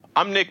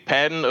I'm Nick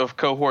Patton of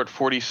Cohort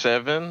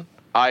 47.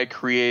 I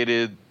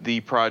created the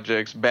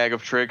projects Bag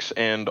of Tricks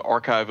and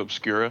Archive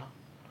Obscura.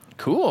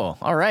 Cool.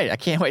 All right. I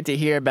can't wait to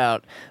hear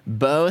about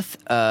both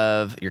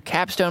of your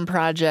capstone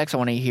projects. I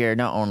want to hear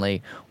not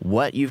only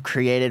what you've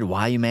created,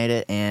 why you made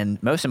it,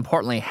 and most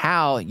importantly,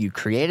 how you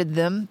created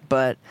them.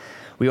 But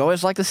we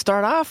always like to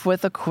start off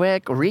with a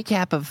quick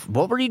recap of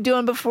what were you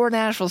doing before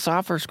Nashville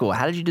Software School?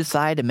 How did you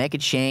decide to make a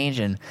change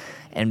and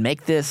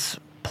make this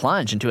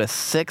plunge into a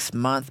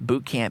 6-month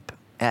boot camp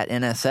at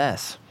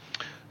NSS?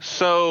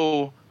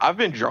 So I've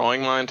been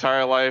drawing my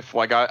entire life.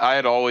 Like I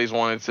had always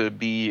wanted to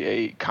be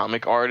a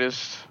comic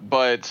artist,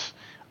 but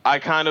I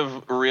kind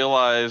of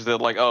realized that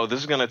like, oh, this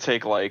is gonna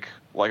take like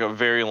a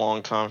very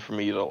long time for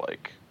me to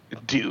like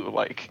do.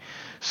 Like,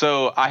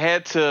 so I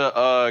had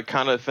to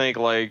kind of think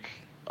like,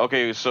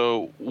 okay,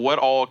 so what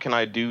all can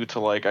I do to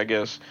like, I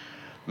guess,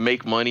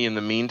 make money in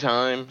the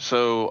meantime?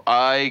 So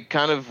I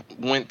kind of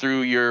went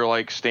through your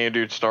like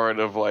standard start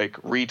of like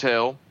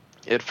retail.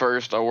 At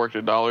first, I worked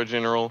at Dollar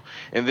General,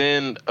 and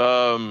then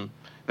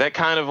that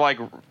kind of like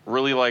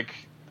really like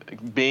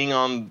being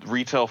on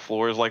retail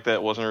floors like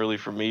that wasn't really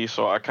for me.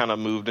 So I kind of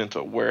moved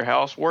into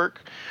warehouse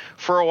work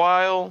for a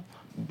while.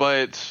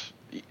 But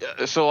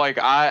so like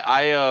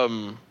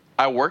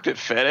I worked at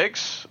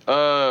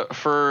FedEx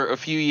for a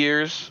few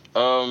years,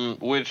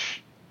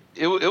 which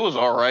it was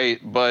all right,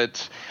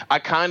 but I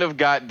kind of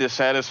got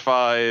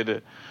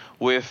dissatisfied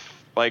with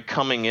like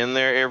coming in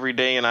there every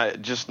day, and I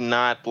just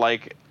not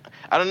like.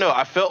 I don't know.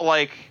 I felt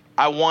like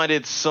I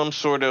wanted some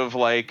sort of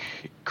like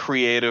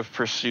creative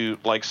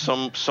pursuit, like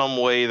some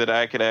way that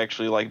I could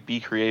actually like be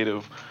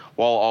creative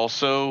while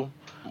also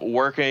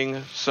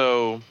working.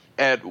 So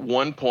at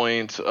one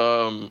point,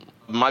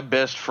 my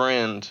best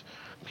friend,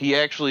 he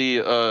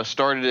actually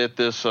started at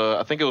this,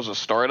 I think it was a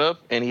startup,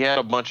 and he had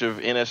a bunch of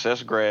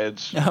NSS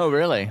grads. Oh,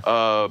 really?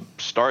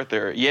 Start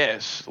there.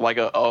 Yes, like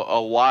a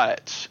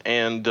lot.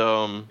 And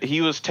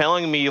he was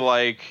telling me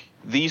like,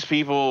 these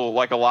people,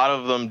 like a lot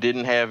of them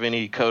didn't have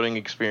any coding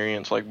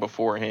experience like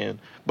beforehand,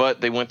 but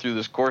they went through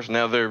this course.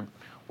 Now they're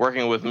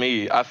working with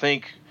me. I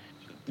think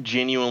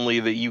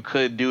genuinely that you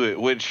could do it,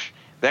 which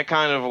that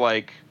kind of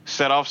like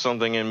set off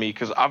something in me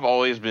because I've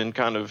always been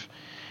kind of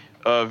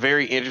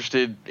very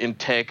interested in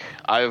tech.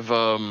 I've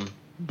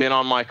been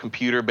on my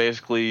computer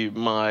basically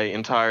my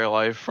entire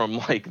life from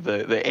like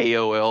the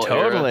AOL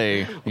totally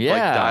era, yeah,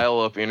 like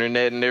dial-up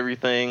internet and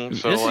everything.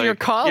 So this like, is your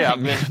calling,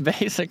 yeah,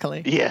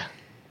 basically. Yeah.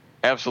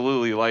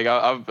 Absolutely. Like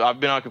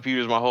I've been on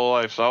computers my whole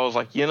life, so I was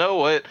like, you know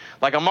what?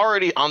 Like I'm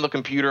already on the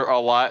computer a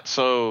lot,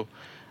 so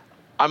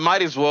I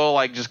might as well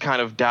like just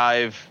kind of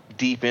dive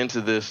deep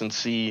into this and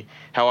see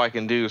how I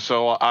can do.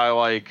 So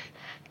I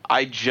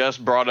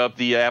just brought up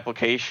the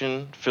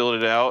application,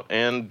 filled it out,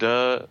 and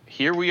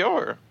here we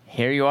are.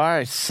 Here you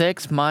are,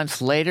 6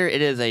 months later.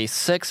 It is a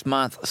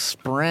 6-month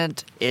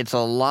sprint. It's a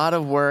lot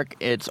of work.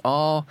 It's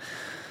all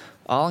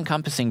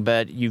encompassing,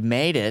 but you've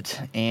made it.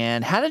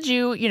 And how did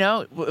you,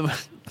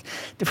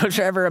 was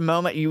there ever a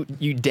moment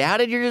you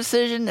doubted your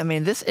decision? I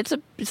mean,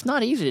 it's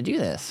not easy to do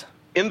this.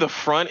 In the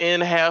front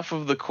end half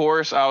of the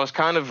course, I was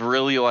kind of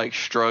really like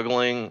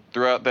struggling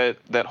throughout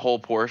that whole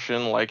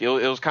portion. Like it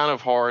was kind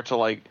of hard to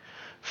like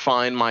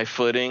find my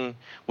footing,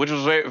 which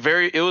was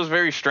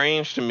very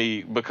strange to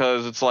me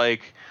because it's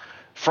like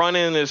front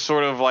end is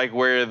sort of like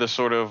where the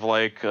sort of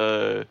like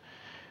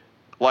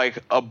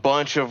a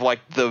bunch of like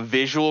the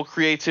visual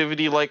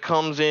creativity like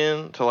comes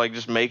in to like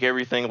just make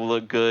everything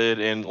look good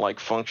and like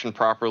function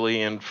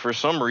properly. And for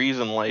some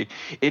reason, like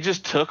it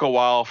just took a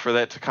while for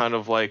that to kind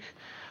of like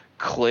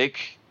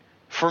click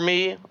for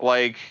me.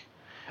 Like,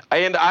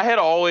 and I had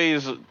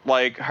always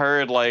like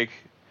heard like,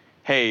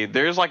 hey,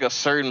 there's like a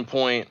certain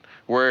point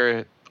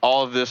where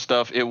all of this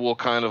stuff, it will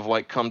kind of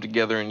like come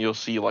together and you'll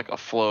see like a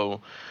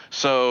flow.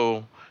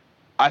 So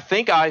I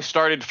think I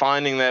started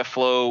finding that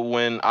flow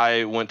when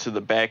I went to the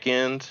back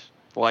end.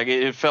 Like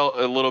it felt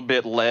a little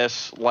bit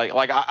less like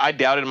I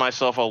doubted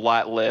myself a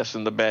lot less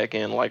in the back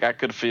end. Like I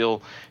could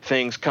feel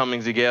things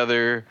coming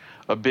together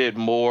a bit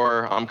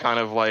more. I'm kind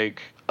of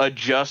like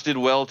adjusted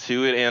well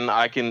to it, and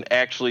I can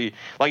actually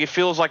like it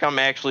feels like I'm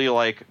actually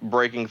like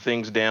breaking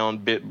things down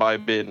bit by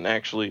bit, and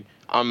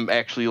I'm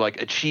actually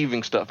like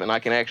achieving stuff, and I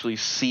can actually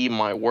see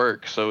my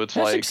work. So it's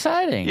That's like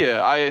exciting.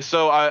 Yeah,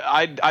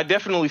 I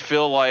definitely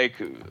feel like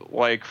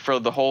for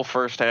the whole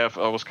first half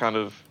I was kind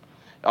of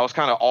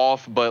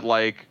off, but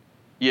like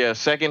yeah,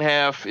 second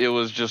half it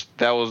was just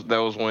that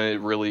was when it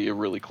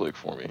really clicked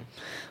for me.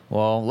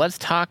 Well, let's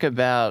talk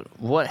about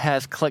what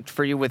has clicked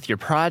for you with your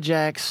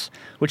projects,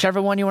 whichever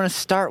one you want to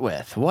start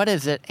with. What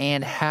is it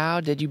and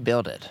how did you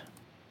build it?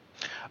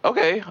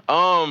 Okay.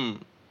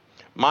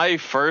 My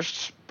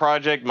first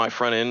project, my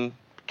front end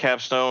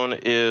capstone,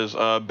 is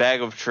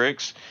Bag of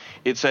Tricks.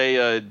 It's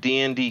a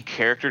D&D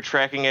character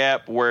tracking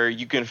app where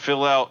you can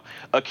fill out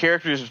a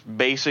character's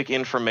basic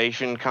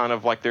information, kind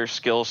of like their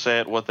skill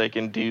set, what they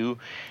can do,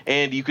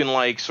 and you can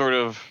like sort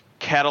of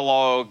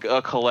catalog a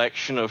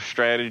collection of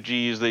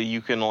strategies that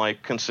you can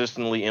like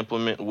consistently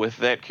implement with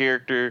that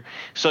character.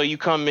 So you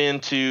come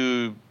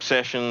into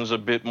sessions a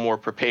bit more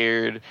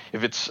prepared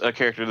if it's a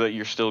character that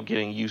you're still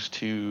getting used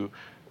to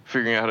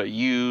figuring out how to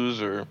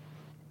use, or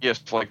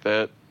yes, like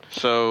that.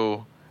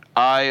 So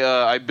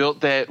I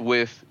built that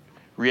with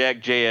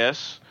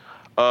React.js,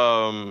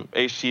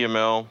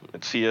 HTML,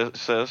 and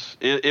CSS.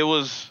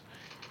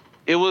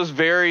 It was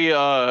very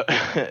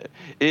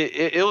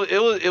it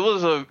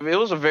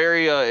was a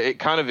very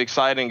kind of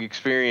exciting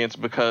experience,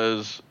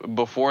 because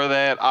before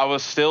that I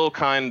was still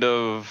kind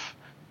of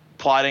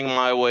plotting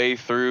my way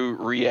through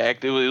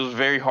React. It was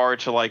very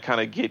hard to like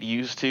kind of get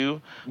used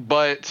to,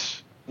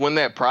 but when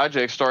that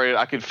project started,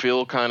 I could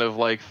feel kind of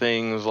like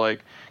things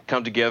like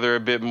come together a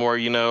bit more,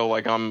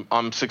 like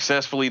I'm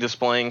successfully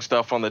displaying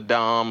stuff on the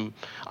DOM.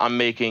 I'm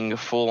making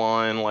full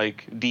on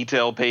like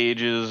detail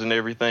pages and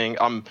everything.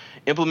 I'm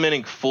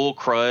implementing full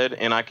CRUD,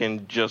 and I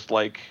can just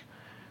like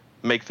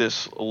make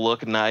this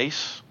look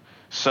nice.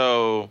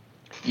 So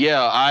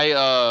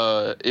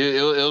yeah,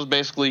 it was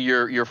basically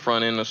your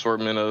front end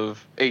assortment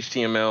of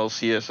HTML,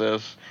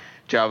 CSS,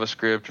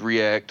 JavaScript,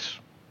 React.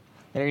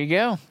 There you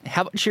go.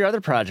 How about your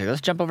other project?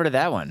 Let's jump over to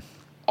that one.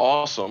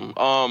 Awesome.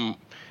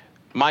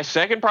 My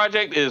second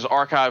project is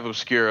Archive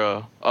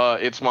Obscura.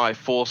 It's my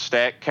full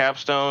stack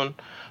capstone.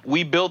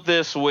 We built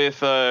this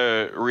with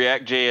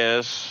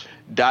React.js,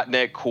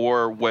 .NET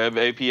Core Web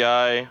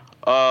API,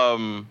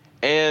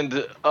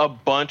 and a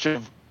bunch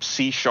of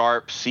C#,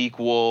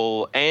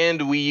 SQL,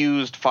 and we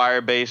used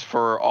Firebase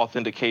for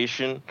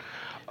authentication.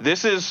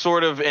 This is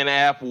sort of an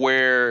app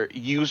where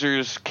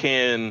users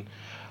can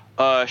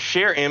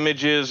share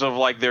images of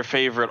like their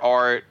favorite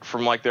art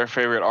from like their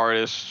favorite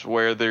artists,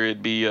 whether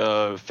it be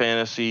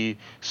fantasy,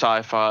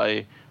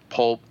 sci-fi,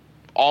 pulp,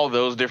 all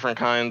those different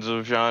kinds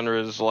of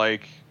genres,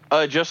 like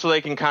just so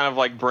they can kind of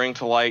like bring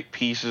to light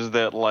pieces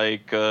that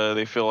like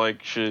they feel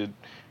like should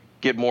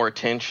get more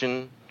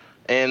attention.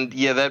 And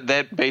yeah,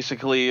 that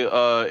basically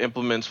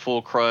implements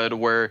full CRUD,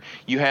 where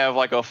you have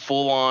like a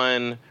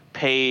full-on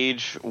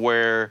page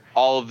where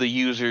all of the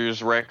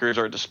users' records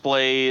are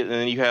displayed, and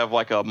then you have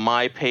like a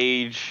My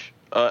Page.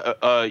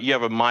 You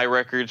have a My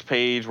Records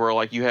page where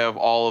like you have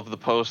all of the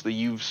posts that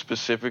you've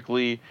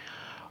specifically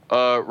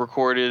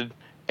recorded,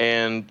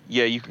 and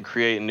yeah, you can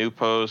create new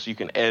posts, you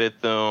can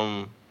edit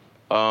them,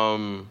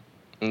 and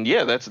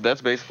yeah, that's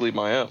basically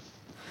my app.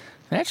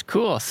 That's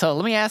cool. So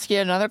let me ask you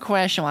another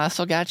question while I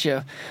still got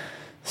you.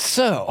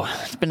 So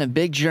it's been a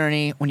big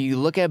journey. When you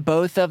look at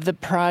both of the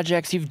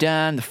projects you've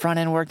done, the front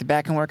end work, the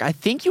back end work, I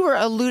think you were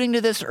alluding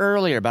to this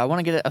earlier, but I want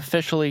to get it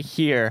officially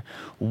here.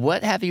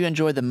 What have you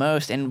enjoyed the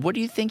most, and what do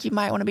you think you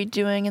might want to be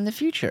doing in the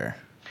future?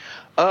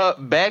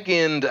 Back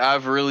end,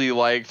 I've really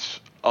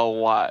liked a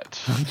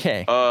lot.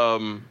 Okay.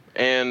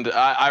 And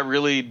I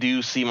really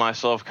do see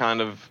myself kind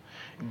of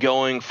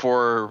going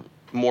for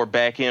more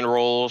back end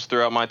roles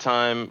throughout my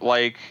time.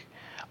 Like,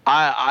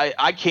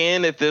 I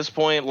can at this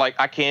point, like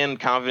I can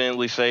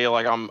confidently say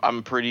like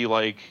I'm pretty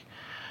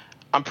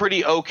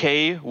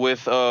okay with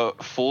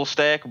full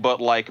stack,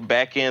 but like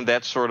back end,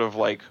 that's sort of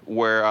like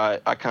where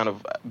I kind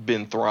of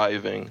been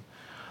thriving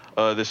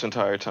this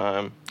entire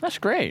time. That's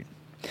great.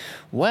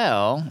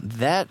 Well,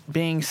 that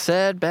being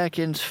said, back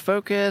end's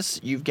focus,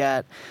 you've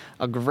got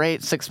a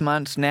great 6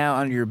 months now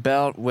under your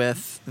belt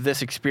with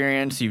this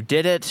experience. You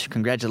did it.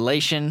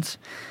 Congratulations.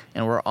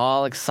 And we're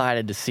all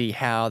excited to see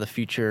how the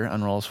future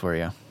unrolls for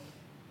you.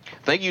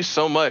 Thank you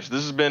so much.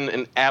 This has been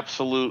an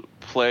absolute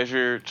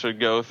pleasure to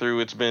go through.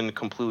 It's been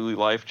completely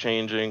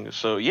life-changing.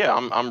 So yeah,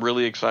 I'm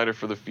really excited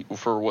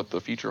for what the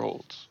future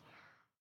holds.